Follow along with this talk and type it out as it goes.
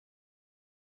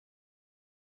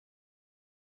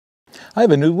I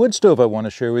have a new wood stove I want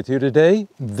to share with you today.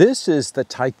 This is the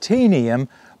Titanium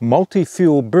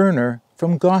Multi-Fuel Burner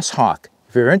from Goshawk.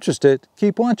 If you're interested,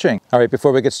 keep watching. All right,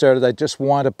 before we get started, I just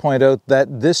want to point out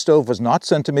that this stove was not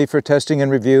sent to me for testing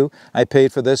and review. I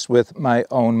paid for this with my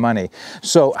own money.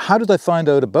 So how did I find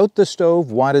out about this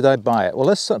stove? Why did I buy it? Well,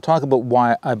 let's talk about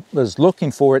why I was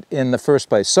looking for it in the first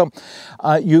place. So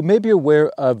you may be aware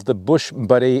of the Bush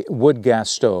Buddy wood gas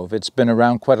stove. It's been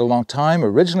around quite a long time,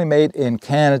 originally made in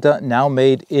Canada, now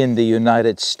made in the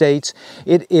United States.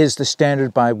 It is the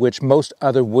standard by which most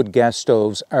other wood gas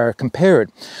stoves are compared.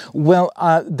 Well,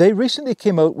 they recently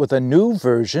came out with a new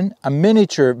version, a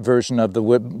miniature version of the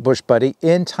Bush Buddy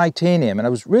in titanium, and I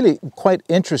was really quite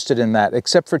interested in that,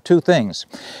 except for two things.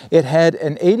 It had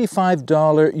an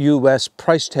 $85 US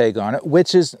price tag on it,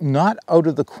 which is not out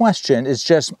of the question. It's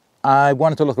just I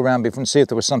wanted to look around before and see if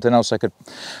there was something else I could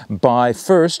buy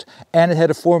first, and it had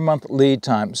a 4-month lead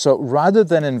time. So rather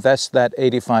than invest that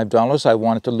 $85, I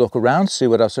wanted to look around, see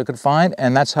what else I could find,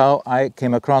 and that's how I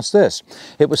came across this.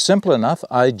 It was simple enough.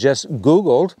 I just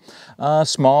Googled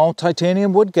small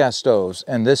titanium wood gas stoves,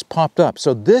 and this popped up.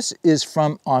 So this is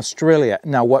from Australia.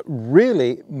 Now, what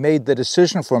really made the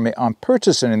decision for me on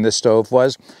purchasing this stove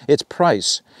was its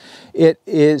price. It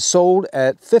is sold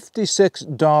at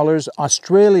 $56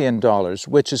 Australian dollars,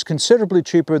 which is considerably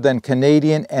cheaper than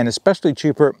Canadian and especially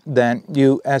cheaper than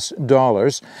US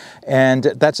dollars. And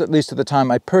that's at least at the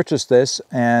time I purchased this,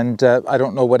 and I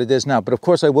don't know what it is now. But of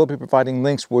course I will be providing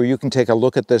links where you can take a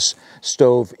look at this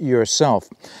stove yourself.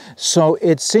 So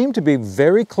it seemed to be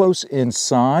very close in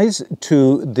size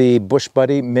to the Bush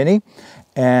Buddy Mini.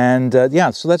 And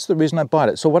yeah, so that's the reason I bought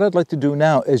it. So what I'd like to do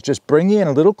now is just bring you in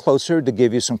a little closer to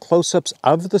give you some close-ups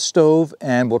of the stove,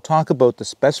 and we'll talk about the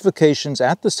specifications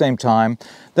at the same time.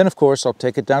 Then, of course, I'll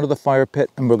take it down to the fire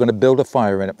pit and we're going to build a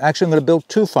fire in it. Actually, I'm going to build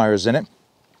 2 fires in it.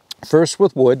 First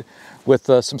with wood, with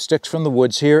some sticks from the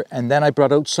woods here, and then I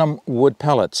brought out some wood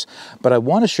pellets. But I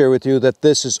want to share with you that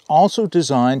this is also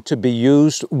designed to be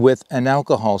used with an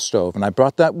alcohol stove, and I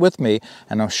brought that with me,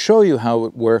 and I'll show you how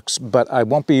it works, but I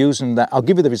won't be using that. I'll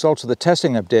give you the results of the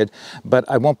testing I did, but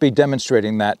I won't be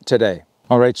demonstrating that today.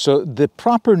 All right, so the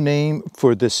proper name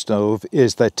for this stove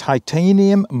is the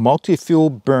Titanium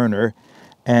Multi-Fuel Burner,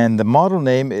 and the model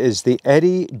name is the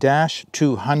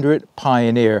Eddy-200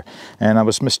 Pioneer. And I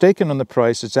was mistaken on the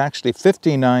price. It's actually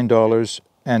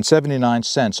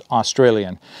 $59.79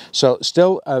 Australian. So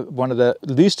still one of the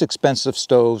least expensive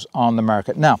stoves on the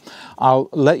market. Now, I'll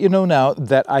let you know now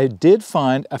that I did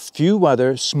find a few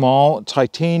other small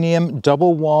titanium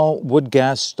double wall wood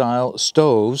gas style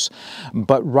stoves,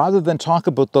 but rather than talk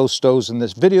about those stoves in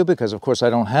this video, because of course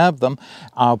I don't have them,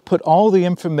 I'll put all the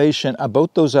information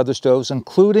about those other stoves,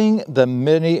 including the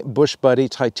mini Bush Buddy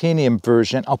titanium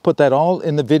version. I'll put that all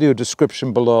in the video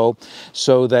description below,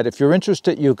 so that if you're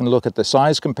interested, you can look at the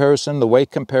size comparison, the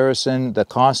weight comparison, the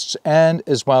costs, and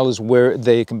as well as where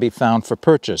they can be found for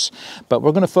purchase. But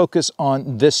we're going to focus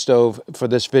on this stove for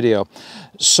this video.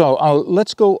 So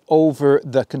let's go over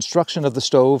the construction of the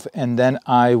stove, and then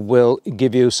I will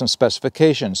give you some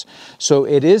specifications. So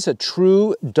it is a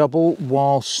true double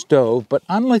wall stove, but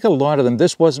unlike a lot of them,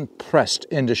 this wasn't pressed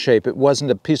into shape. It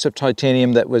wasn't a piece of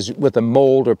titanium that was with a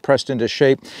mold or pressed into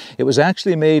shape. It was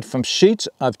actually made from sheets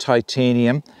of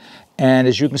titanium. And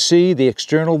as you can see, the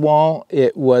external wall,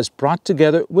 it was brought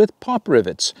together with pop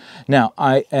rivets. Now,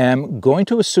 I am going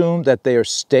to assume that they are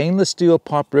stainless steel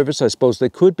pop rivets. I suppose they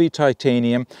could be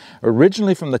titanium.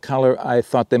 Originally from the color, I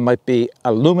thought they might be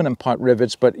aluminum pop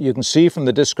rivets, but you can see from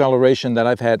the discoloration that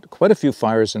I've had quite a few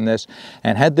fires in this,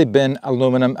 and had they been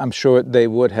aluminum, I'm sure they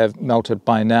would have melted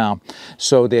by now.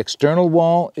 So the external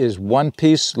wall is one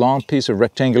piece, long piece of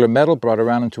rectangular metal brought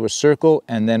around into a circle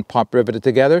and then pop riveted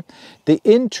together. The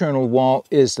internal wall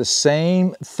is the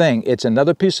same thing. It's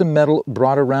another piece of metal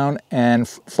brought around and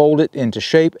folded into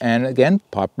shape, and again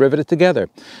pop riveted together.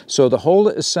 So the whole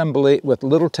assembly with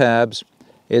little tabs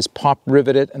is pop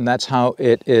riveted, and that's how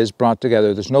it is brought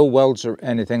together. There's no welds or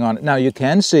anything on it. Now you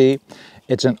can see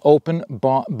it's an open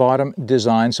bottom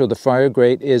design, so the fire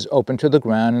grate is open to the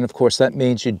ground, and of course that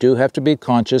means you do have to be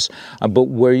conscious about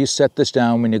where you set this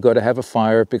down when you go to have a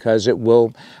fire, because it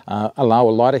will allow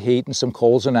a lot of heat and some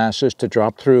coals and ashes to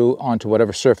drop through onto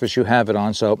whatever surface you have it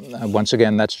on. So once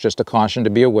again, that's just a caution to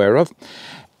be aware of.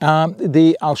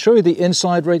 I'll show you the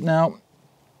inside right now.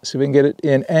 See if we can get it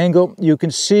in angle. You can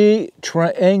see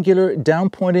triangular,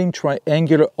 down-pointing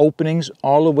triangular openings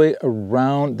all the way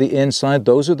around the inside.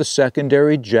 Those are the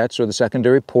secondary jets, or the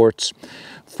secondary ports,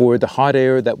 for the hot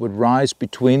air that would rise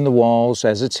between the walls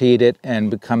as it's heated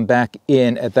and would come back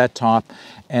in at that top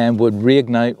and would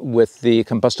reignite with the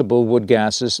combustible wood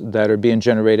gases that are being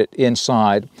generated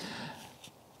inside.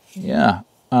 Yeah.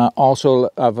 Also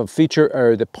of a feature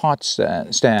are the pot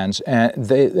stands, and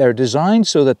they're designed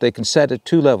so that they can set at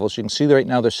 2 levels. You can see right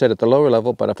now they're set at the lower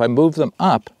level, but if I move them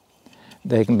up,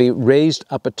 they can be raised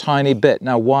up a tiny bit.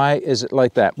 Now, why is it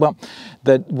like that? Well,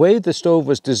 the way the stove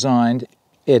was designed,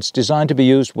 it's designed to be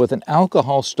used with an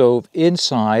alcohol stove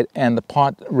inside, and the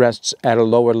pot rests at a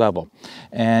lower level.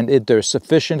 And there's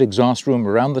sufficient exhaust room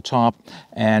around the top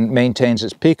and maintains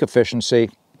its peak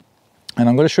efficiency. And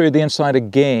I'm going to show you the inside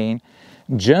again.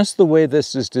 Just the way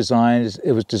this is designed,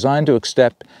 it was designed to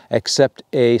accept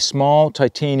a small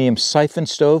titanium siphon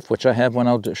stove, which I have one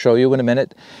I'll show you in a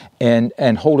minute, and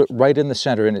hold it right in the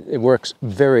center, and it works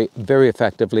very, very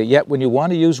effectively. Yet when you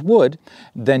want to use wood,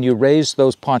 then you raise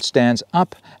those pot stands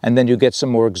up, and then you get some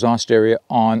more exhaust area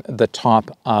on the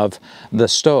top of the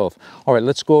stove. All right,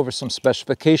 let's go over some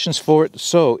specifications for it.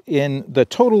 So in the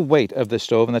total weight of the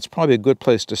stove, and that's probably a good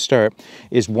place to start,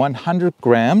 is 100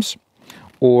 grams.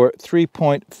 Or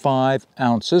 3.5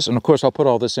 ounces. And of course, I'll put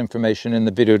all this information in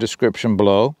the video description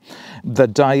below. The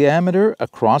diameter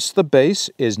across the base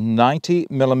is 90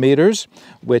 millimeters,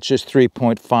 which is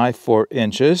 3.54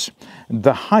 inches.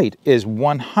 The height is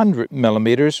 100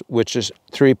 millimeters, which is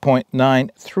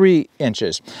 3.93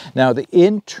 inches. Now, the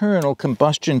internal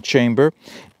combustion chamber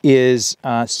is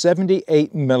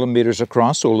 78 millimeters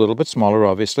across, so a little bit smaller,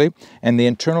 obviously, and the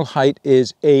internal height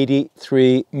is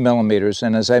 83 millimeters.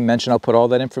 And as I mentioned, I'll put all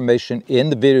that information in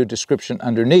the video description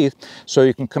underneath so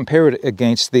you can compare it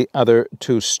against the other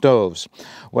 2 stoves.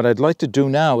 What I'd like to do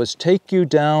now is take you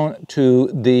down to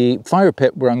the fire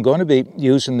pit where I'm going to be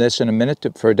using this in a minute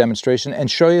for a demonstration and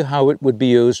show you how it would be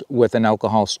used with an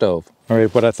alcohol stove. All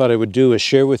right, what I thought I would do is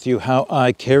share with you how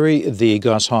I carry the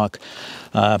Goshawk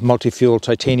multi-fuel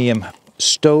titanium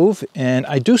stove, and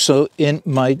I do so in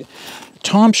my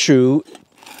Tomshoo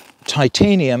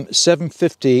titanium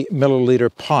 750 milliliter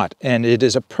pot, and it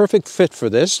is a perfect fit for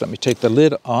this. Let me take the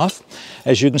lid off.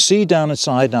 As you can see down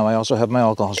inside, now I also have my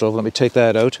alcohol stove. Let me take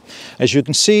that out. As you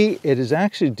can see, it is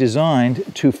actually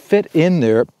designed to fit in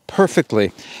there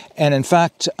perfectly, and in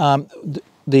fact,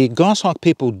 the Goshawk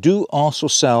people do also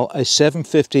sell a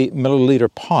 750 milliliter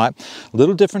pot. A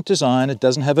little different design. It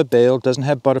doesn't have a bail, it doesn't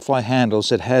have butterfly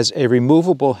handles. It has a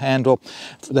removable handle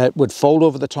that would fold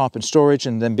over the top in storage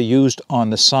and then be used on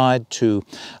the side to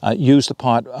use the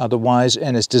pot otherwise,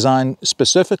 and it's designed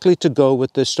specifically to go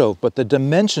with this stove. But the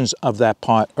dimensions of that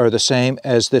pot are the same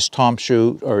as this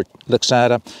Tomshoo or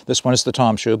Lixada. This one is the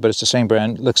Tomshoo, but it's the same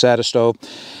brand, Lixada stove.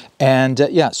 And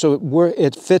yeah, so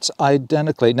it fits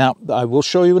identically. Now, I will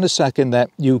show you in a second that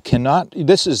you cannot,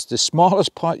 this is the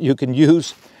smallest pot you can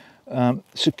use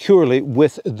securely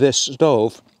with this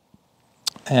stove.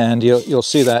 And you'll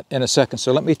see that in a second.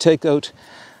 So let me take out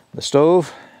the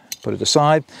stove, put it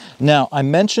aside. Now, I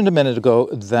mentioned a minute ago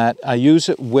that I use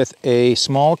it with a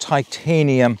small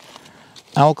titanium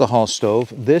alcohol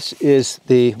stove. This is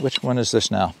the, which one is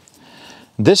this now?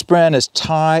 This brand is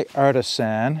Thai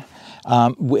Artisan.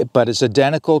 But it's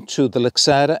identical to the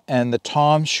Lixada and the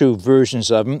Tomshoo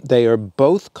versions of them. They are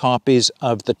both copies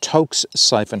of the Tokes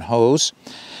siphon hose,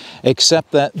 except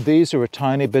that these are a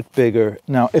tiny bit bigger.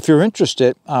 Now, if you're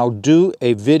interested, I'll do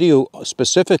a video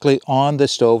specifically on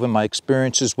this stove and my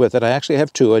experiences with it. I actually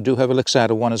have 2. I do have a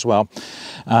Lixada one as well.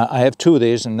 I have 2 of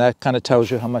these, and that kind of tells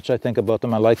you how much I think about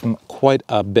them. I like them quite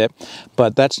a bit,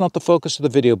 but that's not the focus of the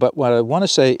video. But what I want to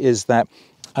say is that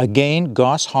again,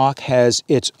 Goshawk has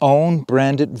its own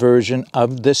branded version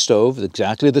of this stove,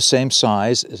 exactly the same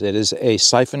size. It is a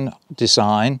siphon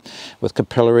design with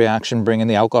capillary action, bringing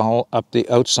the alcohol up the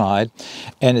outside,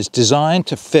 and it's designed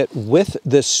to fit with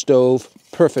this stove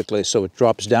perfectly. So it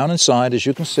drops down inside, as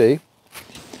you can see.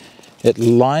 It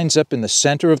lines up in the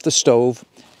center of the stove,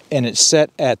 and it's set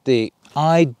at the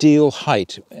ideal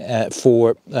height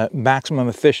for maximum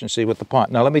efficiency with the pot.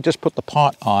 Now let me just put the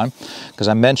pot on, because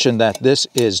I mentioned that this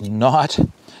is not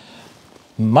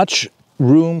much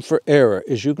room for error.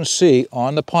 As you can see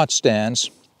on the pot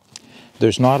stands,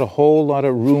 there's not a whole lot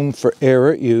of room for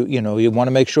error. You want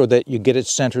to make sure that you get it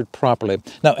centered properly.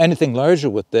 Now, anything larger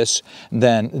with this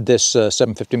than this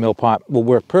 750 ml pot will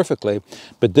work perfectly,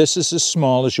 but this is as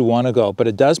small as you want to go. But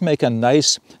it does make a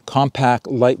nice, compact,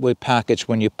 lightweight package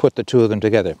when you put the 2 of them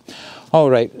together.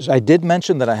 All right, I did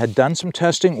mention that I had done some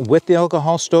testing with the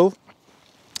alcohol stove.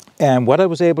 And what I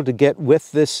was able to get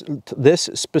with this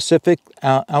specific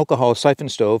alcohol siphon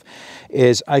stove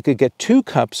is I could get 2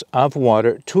 cups of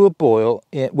water to a boil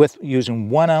with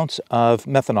using 1 ounce of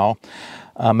methanol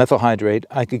methyl hydrate,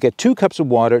 I could get 2 cups of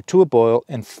water to a boil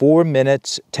in 4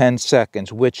 minutes, 10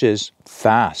 seconds, which is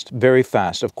fast, very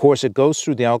fast. Of course, it goes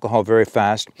through the alcohol very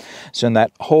fast. So in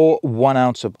that whole 1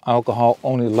 ounce of alcohol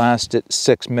only lasted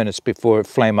 6 minutes before it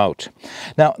flamed out.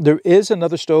 Now, there is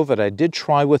another stove that I did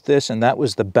try with this, and that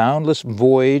was the Boundless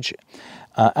Voyage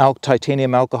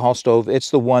titanium alcohol stove.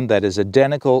 It's the one that is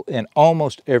identical in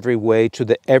almost every way to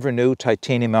the Evernew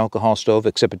titanium alcohol stove,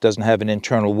 except it doesn't have an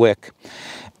internal wick.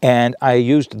 And I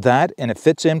used that, and it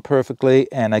fits in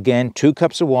perfectly. And again, 2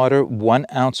 cups of water, 1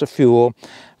 ounce of fuel,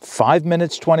 5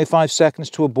 minutes, 25 seconds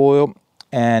to a boil,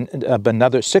 and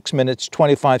another 6 minutes,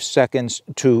 25 seconds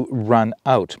to run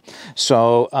out.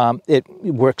 So it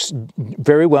works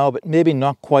very well, but maybe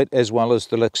not quite as well as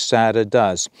the Lixada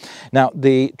does. Now,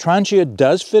 the Trangia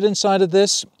does fit inside of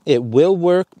this. It will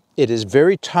work. It is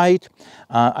very tight.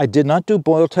 I did not do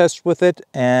boil tests with it,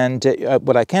 and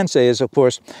what I can say is, of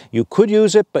course, you could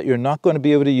use it, but you're not going to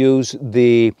be able to use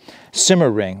the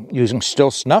simmer ring. Still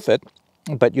snuff it,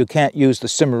 but you can't use the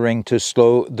simmer ring to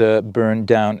slow the burn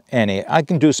down any. I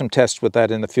can do some tests with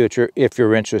that in the future if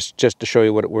you're interested, just to show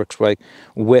you what it works like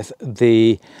with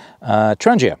the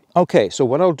Trangia. Okay, so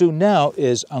what I'll do now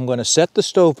is I'm going to set the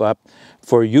stove up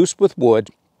for use with wood,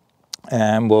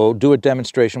 and we'll do a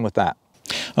demonstration with that.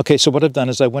 Okay, so what I've done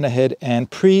is I went ahead and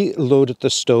pre-loaded the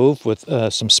stove with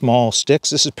some small sticks.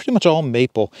 This is pretty much all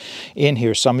maple in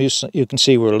here. Some of you can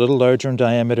see were a little larger in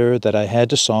diameter that I had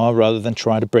to saw rather than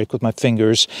try to break with my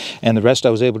fingers. And the rest I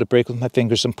was able to break with my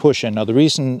fingers and push in. Now, the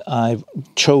reason I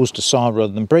chose to saw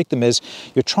rather than break them is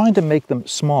you're trying to make them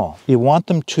small. You want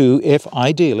them to, if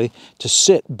ideally, to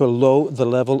sit below the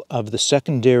level of the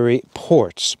secondary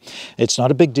ports. It's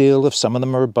not a big deal if some of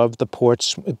them are above the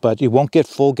ports, but you won't get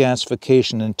full gasification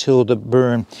until the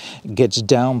burn gets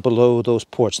down below those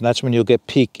ports, and that's when you'll get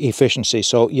peak efficiency.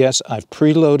 So yes, I've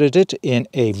preloaded it in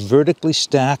a vertically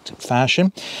stacked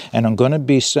fashion, and I'm going to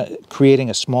be creating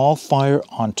a small fire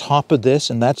on top of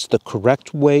this, and that's the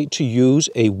correct way to use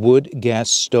a wood gas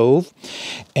stove,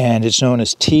 and it's known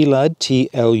as TLUD,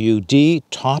 T-L-U-D,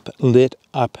 top lit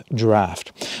up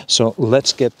draft. So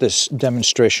let's get this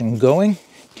demonstration going.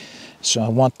 So I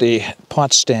want the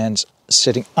pot stands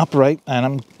sitting upright, and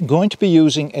I'm going to be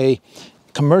using a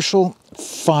commercial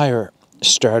fire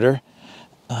starter.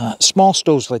 Small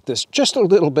stoves like this, just a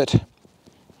little bit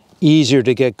easier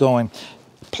to get going.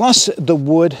 Plus the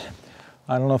wood,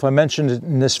 I don't know if I mentioned it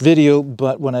in this video,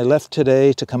 but when I left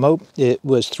today to come out, it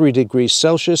was 3 degrees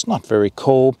Celsius, not very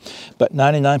cold, but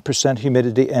 99%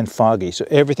 humidity and foggy. So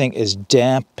everything is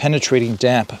damp, penetrating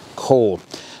damp, cold.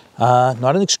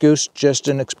 Not an excuse, just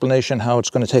an explanation how it's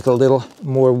going to take a little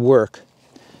more work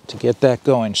to get that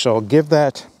going. So I'll give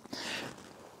that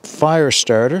fire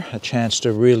starter a chance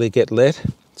to really get lit.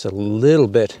 It's a little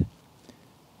bit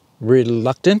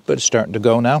reluctant, but it's starting to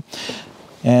go now.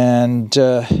 And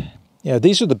yeah,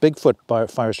 these are the Bigfoot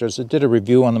fire starters. I did a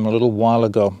review on them a little while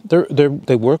ago.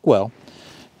 They work well,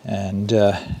 and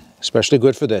especially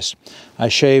good for this. I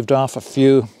shaved off a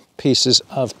few pieces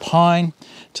of pine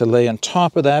to lay on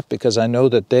top of that because I know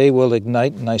that they will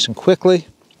ignite nice and quickly.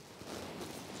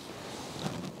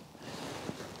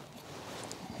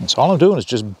 And so all I'm doing is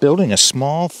just building a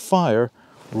small fire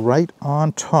right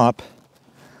on top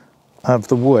of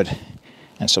the wood.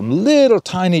 And some little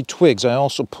tiny twigs I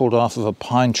also pulled off of a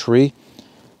pine tree.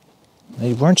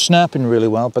 They weren't snapping really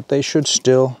well, but they should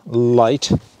still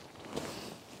light.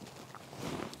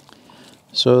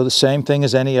 So the same thing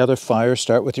as any other fire,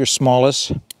 start with your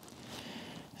smallest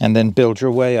and then build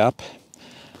your way up.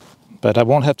 But I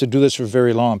won't have to do this for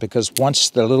very long because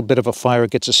once the little bit of a fire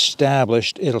gets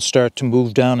established, it'll start to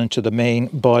move down into the main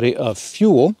body of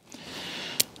fuel.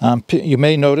 You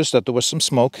may notice that there was some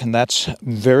smoke, and that's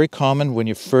very common when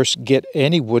you first get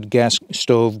any wood gas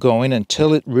stove going.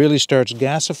 Until it really starts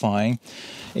gasifying,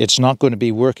 it's not going to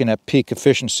be working at peak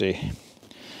efficiency.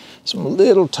 Some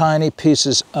little tiny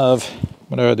pieces of,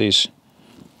 what are these?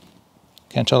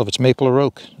 Can't tell if it's maple or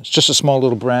oak. It's just a small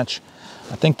little branch.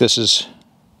 I think this is,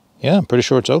 yeah, I'm pretty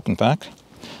sure it's oak, in fact.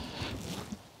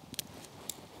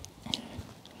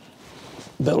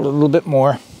 Build a little bit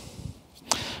more.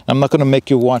 I'm not going to make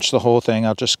you watch the whole thing.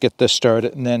 I'll just get this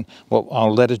started, and then what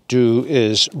I'll let it do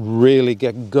is really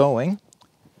get going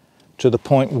to the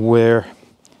point where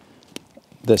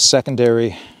the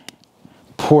secondary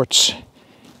ports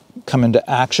come into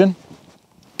action.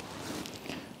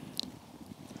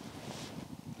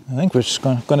 I think we're just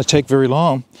going to take very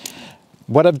long.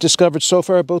 What I've discovered so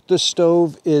far about this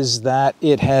stove is that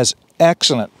it has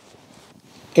excellent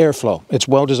airflow. It's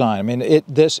well designed. I mean,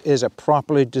 this is a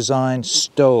properly designed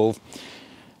stove,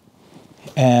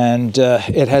 and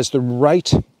it has the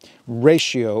right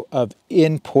ratio of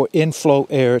inflow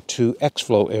air to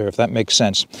exflow air, if that makes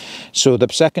sense. So the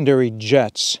secondary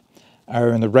jets are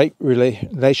in the right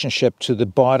relationship to the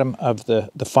bottom of the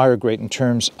fire grate in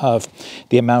terms of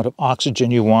the amount of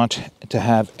oxygen you want to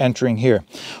have entering here.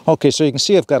 Okay, so you can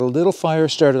see I've got a little fire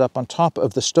started up on top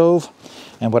of the stove,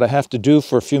 and what I have to do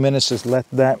for a few minutes is let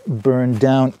that burn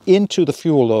down into the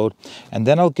fuel load, and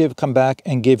then I'll come back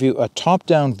and give you a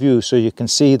top-down view so you can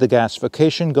see the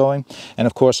gasification going, and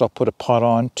of course I'll put a pot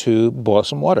on to boil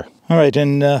some water. All right,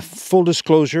 in full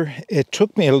disclosure, it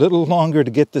took me a little longer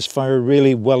to get this fire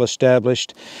really well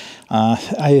established.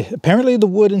 Apparently the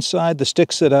wood inside, the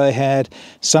sticks that I had,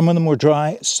 some of them were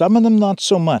dry, some of them not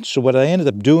so much. So what I ended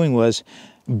up doing was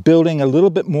building a little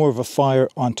bit more of a fire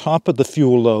on top of the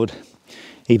fuel load.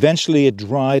 Eventually it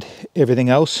dried everything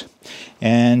else,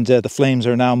 and the flames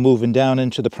are now moving down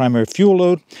into the primary fuel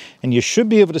load, and you should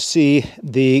be able to see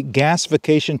the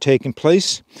gasification taking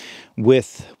place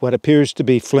with what appears to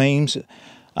be flames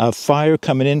of fire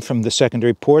coming in from the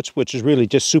secondary ports, which is really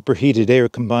just superheated air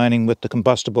combining with the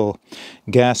combustible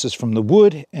gases from the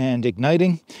wood and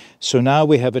igniting. So now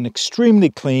we have an extremely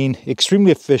clean,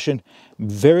 extremely efficient,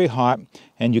 very hot,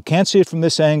 and you can't see it from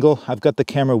this angle. I've got the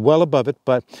camera well above it,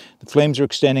 but the flames are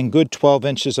extending good 12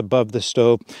 inches above the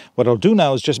stove. What I'll do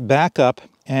now is just back up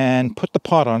and put the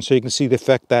pot on so you can see the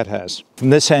effect that has.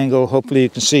 From this angle, hopefully you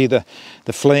can see the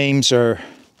flames are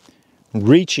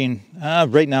reaching,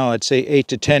 right now I'd say 8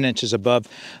 to 10 inches above,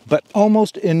 but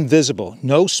almost invisible.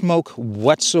 No smoke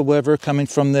whatsoever coming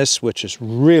from this, which is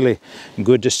really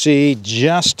good to see.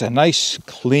 Just a nice,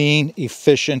 clean,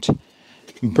 efficient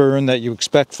burn that you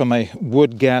expect from a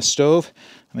wood gas stove.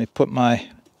 Let me put my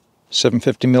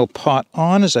 750 ml pot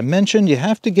on. As I mentioned, you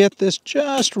have to get this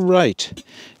just right.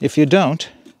 If you don't,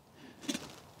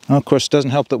 well, of course, it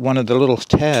doesn't help that one of the little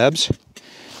tabs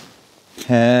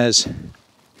has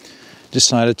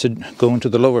decided to go into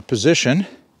the lower position.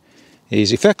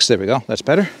 Easy fix, there we go, that's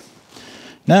better.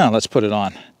 Now let's put it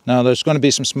on. Now there's going to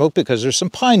be some smoke because there's some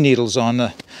pine needles on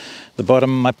the bottom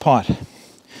of my pot.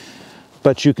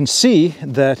 But you can see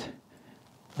that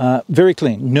very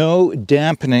clean, no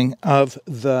dampening of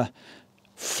the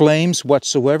flames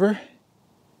whatsoever,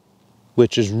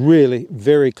 which is really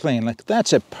very clean. Like,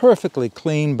 that's a perfectly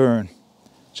clean burn.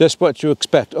 Just what you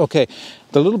expect. Okay,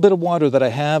 the little bit of water that I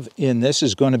have in this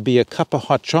is going to be a cup of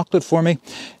hot chocolate for me.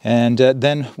 And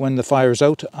then when the fire's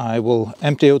out, I will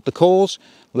empty out the coals,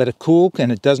 let it cool,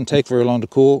 and it doesn't take very long to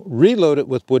cool. Reload it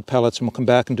with wood pellets, and we'll come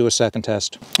back and do a second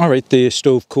test. All right, the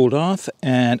stove cooled off,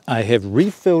 and I have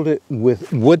refilled it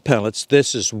with wood pellets.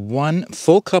 This is 1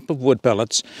 full cup of wood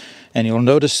pellets, and you'll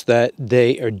notice that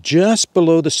they are just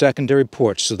below the secondary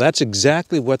ports. So that's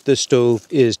exactly what this stove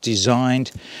is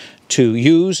designed to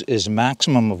use, is a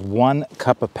maximum of 1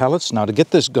 cup of pellets. Now to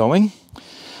get this going,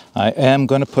 I am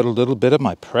going to put a little bit of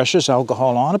my precious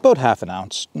alcohol on, about ½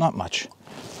 ounce, not much.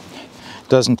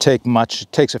 Doesn't take much.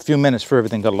 It takes a few minutes for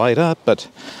everything to light up, but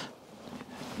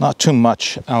not too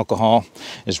much alcohol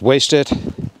is wasted.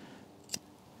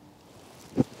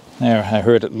 There, I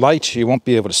heard it light. You won't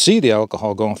be able to see the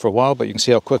alcohol going for a while, but you can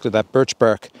see how quickly that birch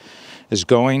bark is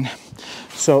going.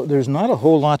 So there's not a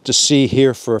whole lot to see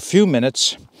here for a few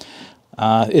minutes.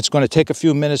 It's going to take a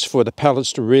few minutes for the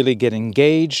pellets to really get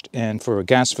engaged and for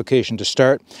gasification to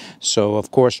start. So, of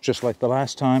course, just like the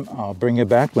last time, I'll bring you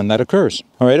back when that occurs.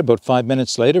 All right, about 5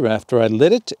 minutes later after I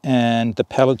lit it, and the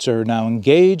pellets are now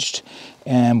engaged.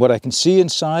 And what I can see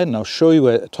inside, and I'll show you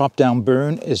a top-down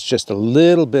burn, is just a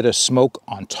little bit of smoke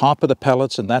on top of the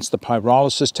pellets, and that's the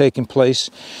pyrolysis taking place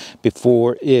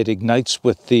before it ignites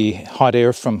with the hot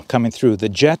air from coming through the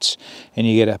jets, and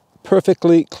you get a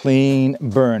perfectly clean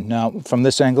burn. Now, from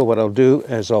this angle, what I'll do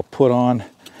is I'll put on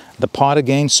the pot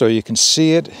again so you can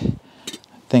see it. I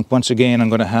think once again I'm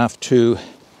going to have to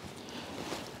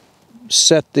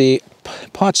set the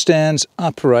pot stands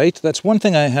upright. That's one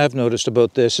thing I have noticed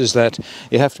about this, is that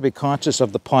you have to be conscious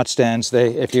of the pot stands.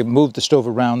 If you move the stove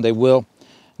around, they will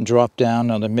drop down.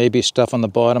 Now, there may be stuff on the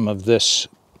bottom of this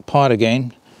pot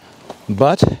again,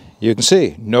 but you can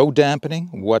see no dampening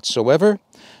whatsoever.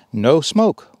 No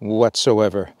smoke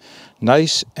whatsoever.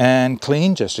 Nice and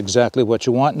clean, just exactly what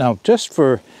you want. Now, just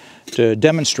to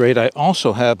demonstrate, I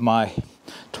also have my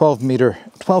 12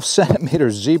 centimeter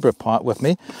zebra pot with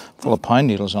me, full of pine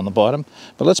needles on the bottom.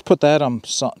 But let's put that on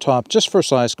top just for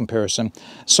size comparison.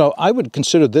 So I would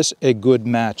consider this a good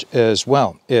match as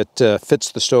well. It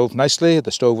fits the stove nicely.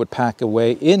 The stove would pack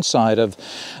away inside of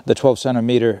the 12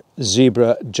 centimeter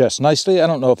zebra just nicely. I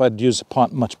don't know if I'd use a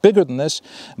pot much bigger than this,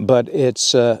 but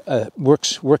it's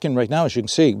working right now, as you can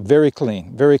see. Very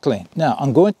clean, very clean. Now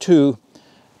I'm going to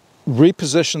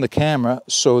reposition the camera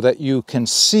so that you can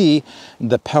see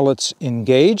the pellets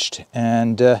engaged,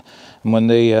 and when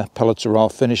the pellets are all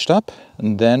finished up,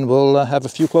 and then we'll have a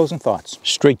few closing thoughts.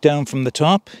 Straight down from the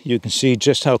top, you can see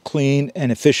just how clean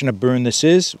and efficient a burn this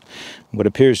is. What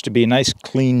appears to be nice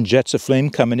clean jets of flame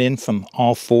coming in from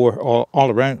all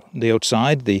around the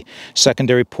outside, the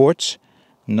secondary ports.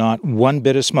 Not one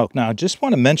bit of smoke. Now, I just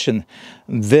want to mention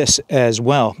this as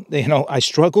well. You know, I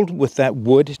struggled with that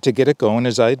wood to get it going,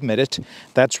 as I admit it.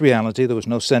 That's reality. There was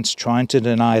no sense trying to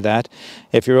deny that.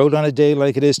 If you're out on a day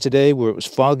like it is today, where it was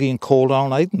foggy and cold all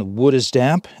night and the wood is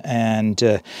damp, and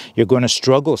you're going to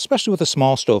struggle, especially with a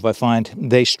small stove, I find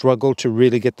they struggle to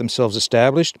really get themselves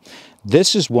established.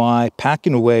 This is why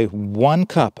packing away 1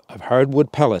 cup of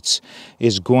hardwood pellets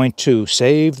is going to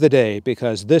save the day,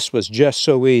 because this was just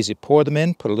so easy. Pour them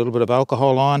in, put a little bit of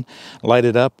alcohol on, light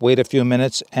it up, wait a few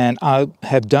minutes, and I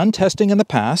have done testing in the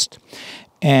past,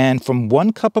 and from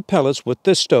 1 cup of pellets with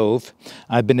this stove,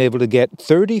 I've been able to get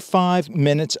 35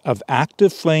 minutes of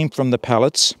active flame from the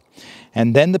pellets.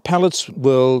 And then the pellets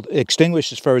will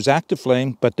extinguish as far as active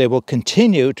flame, but they will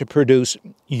continue to produce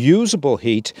usable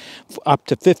heat up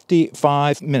to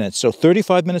 55 minutes. So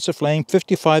 35 minutes of flame,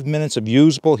 55 minutes of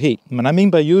usable heat. When I mean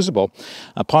by usable,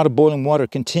 a pot of boiling water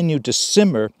continued to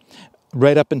simmer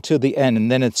right up until the end,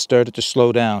 and then it started to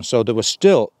slow down. So there was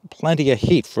still plenty of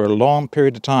heat for a long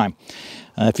period of time.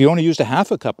 If you only used a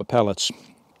half a cup of pellets,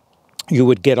 you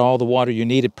would get all the water you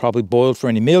needed, probably boiled for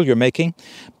any meal you're making,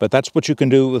 but that's what you can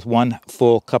do with 1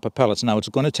 full cup of pellets. Now, it's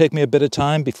going to take me a bit of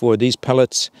time before these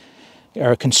pellets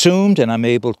are consumed and I'm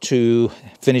able to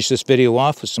finish this video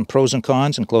off with some pros and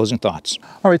cons and closing thoughts.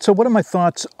 All right, so what are my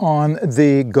thoughts on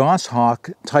the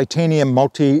Goshawk Titanium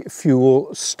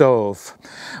Multi-Fuel Stove?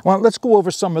 Well, let's go over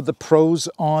some of the pros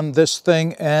on this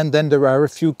thing, and then there are a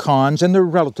few cons, and there are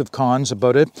relative cons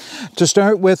about it. To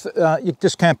start with, you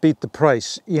just can't beat the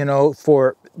price. You know,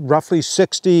 for roughly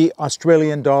 60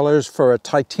 Australian dollars for a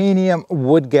titanium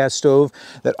wood gas stove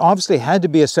that obviously had to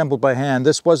be assembled by hand.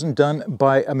 This wasn't done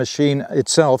by a machine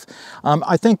itself.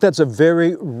 I think that's a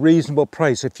very reasonable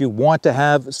price if you want to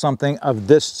have something of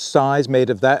this size made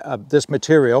of this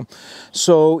material.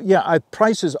 So yeah,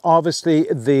 price is obviously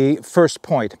the first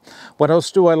point. What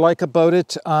else do I like about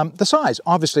it? The size.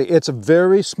 Obviously, it's a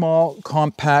very small,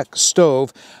 compact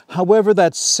stove. However,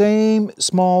 that same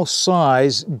small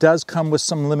size does come with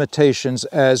some limitations,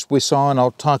 as we saw and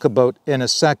I'll talk about in a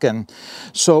second.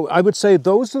 So I would say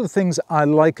those are the things I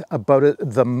like about it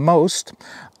the most.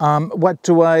 What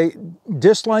do I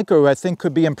dislike or I think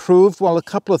could be improved? Well, a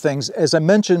couple of things. As I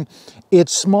mentioned,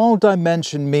 its small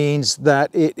dimension means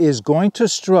that it is going to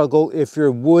struggle if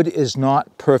your wood is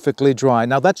not perfectly dry.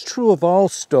 Now, that's true of all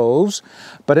stoves,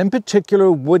 but in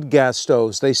particular wood gas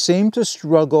stoves. They seem to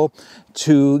struggle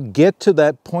to get to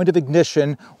that point of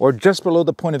ignition or just below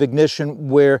the point of ignition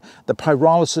where the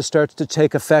pyrolysis starts to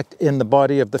take effect in the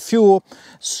body of the fuel.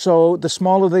 So the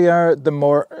smaller they are, the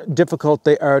more difficult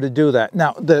they are to do that.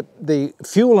 Now, the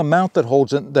fuel amount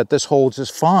that this holds is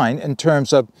fine in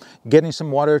terms of getting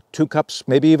some water, 2 cups,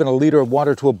 maybe even a liter of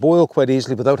water to a boil quite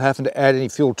easily without having to add any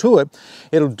fuel to it.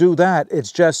 It'll do that.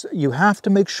 It's just you have to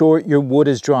make sure your wood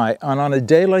is dry. And on a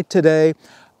day like today,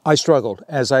 I struggled.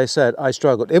 As I said, I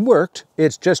struggled. It worked.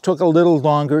 It just took a little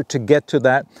longer to get to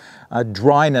that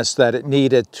dryness that it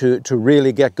needed to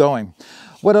really get going.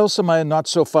 What else am I not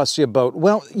so fussy about?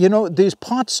 Well, you know, these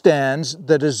pot stands,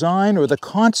 the design or the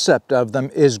concept of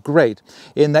them is great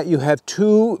in that you have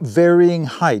 2 varying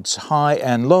heights, high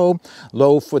and low.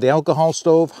 Low for the alcohol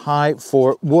stove, high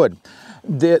for wood.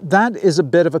 That is a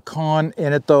bit of a con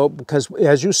in it though, because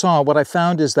as you saw, what I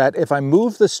found is that if I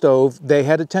move the stove, they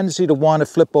had a tendency to want to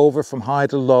flip over from high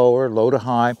to low or low to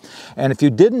high. And if you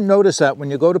didn't notice that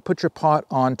when you go to put your pot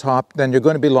on top, then you're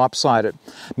going to be lopsided.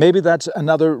 Maybe that's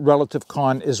another relative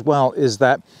con as well, is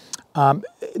that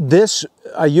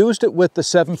I used it with the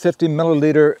 750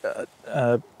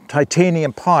 milliliter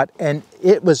titanium pot, and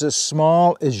it was as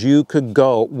small as you could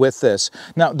go with this.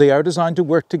 Now, they are designed to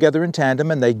work together in tandem,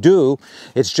 and they do.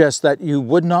 It's just that you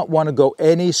would not want to go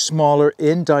any smaller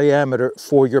in diameter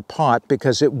for your pot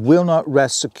because it will not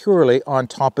rest securely on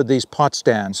top of these pot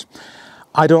stands.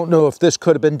 I don't know if this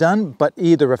could have been done, but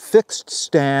either a fixed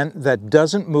stand that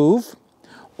doesn't move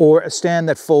or a stand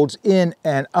that folds in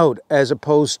and out as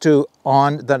opposed to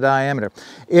on the diameter.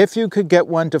 If you could get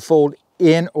one to fold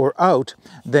in or out,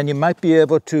 then you might be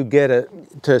able to get it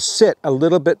to sit a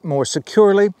little bit more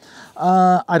securely.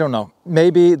 I don't know.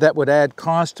 Maybe that would add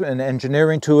cost and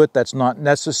engineering to it. That's not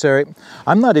necessary.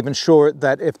 I'm not even sure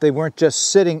that if they weren't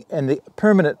just sitting in the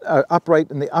permanent,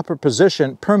 upright in the upper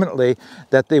position permanently,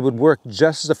 that they would work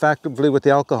just as effectively with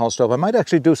the alcohol stove. I might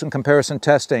actually do some comparison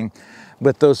testing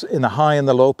with those in the high and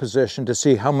the low position to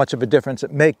see how much of a difference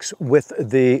it makes with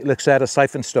the Lixada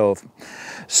siphon stove.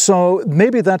 So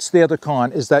maybe that's the other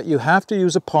con, is that you have to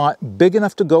use a pot big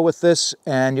enough to go with this,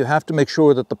 and you have to make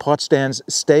sure that the pot stands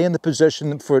stay in the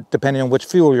position for depending on which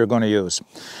fuel you're going to use.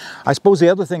 I suppose the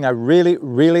other thing I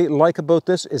really like about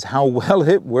this is how well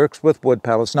it works with wood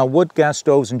pellets. Now, wood gas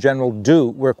stoves in general do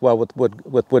work well with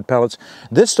wood pellets.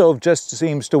 This stove just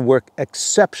seems to work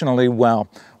exceptionally well.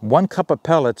 1 cup of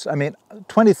pellets, I mean,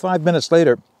 25 minutes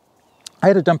later, I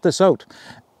had to dump this out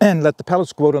and let the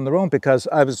pellets go out on their own, because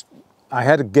I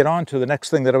had to get on to the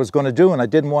next thing that I was going to do, and I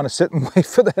didn't want to sit and wait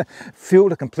for the fuel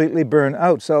to completely burn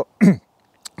out. So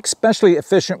especially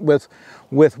efficient with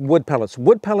wood pellets.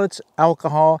 Wood pellets,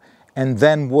 alcohol, and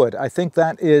then wood. I think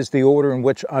that is the order in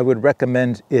which I would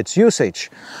recommend its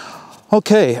usage.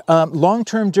 Okay,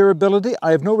 long-term durability.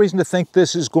 I have no reason to think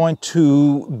this is going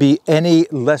to be any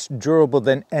less durable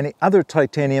than any other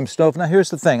titanium stove. Now, here's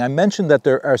the thing. I mentioned that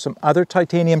there are some other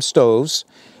titanium stoves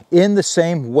in the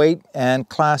same weight and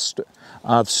class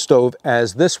of stove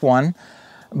as this one,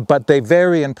 but they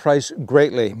vary in price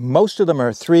greatly. Most of them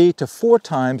are 3 to 4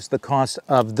 times the cost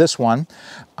of this one.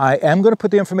 I am going to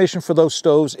put the information for those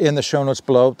stoves in the show notes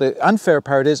below. The unfair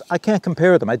part is I can't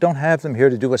compare them. I don't have them here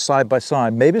to do a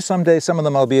side-by-side. Maybe someday some of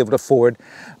them I'll be able to afford,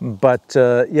 but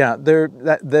yeah,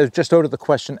 they're just out of the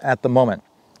question at the moment.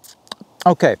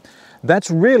 Okay.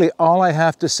 That's really all I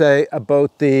have to say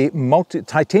about the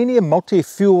Titanium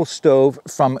Multi-Fuel Stove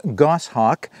from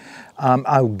Goshawk.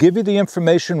 I'll give you the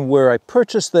information where I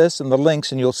purchased this and the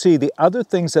links, and you'll see the other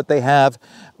things that they have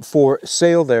for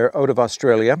sale there out of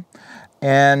Australia.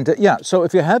 And yeah, so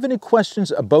if you have any questions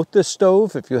about this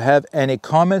stove, if you have any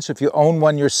comments, if you own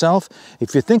one yourself,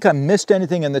 if you think I missed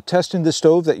anything in the testing of the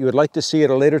stove that you would like to see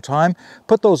at a later time,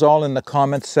 put those all in the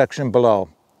comments section below.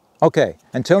 Okay,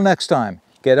 until next time.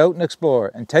 Get out and explore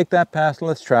and take that path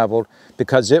less traveled,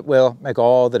 because it will make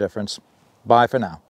all the difference. Bye for now.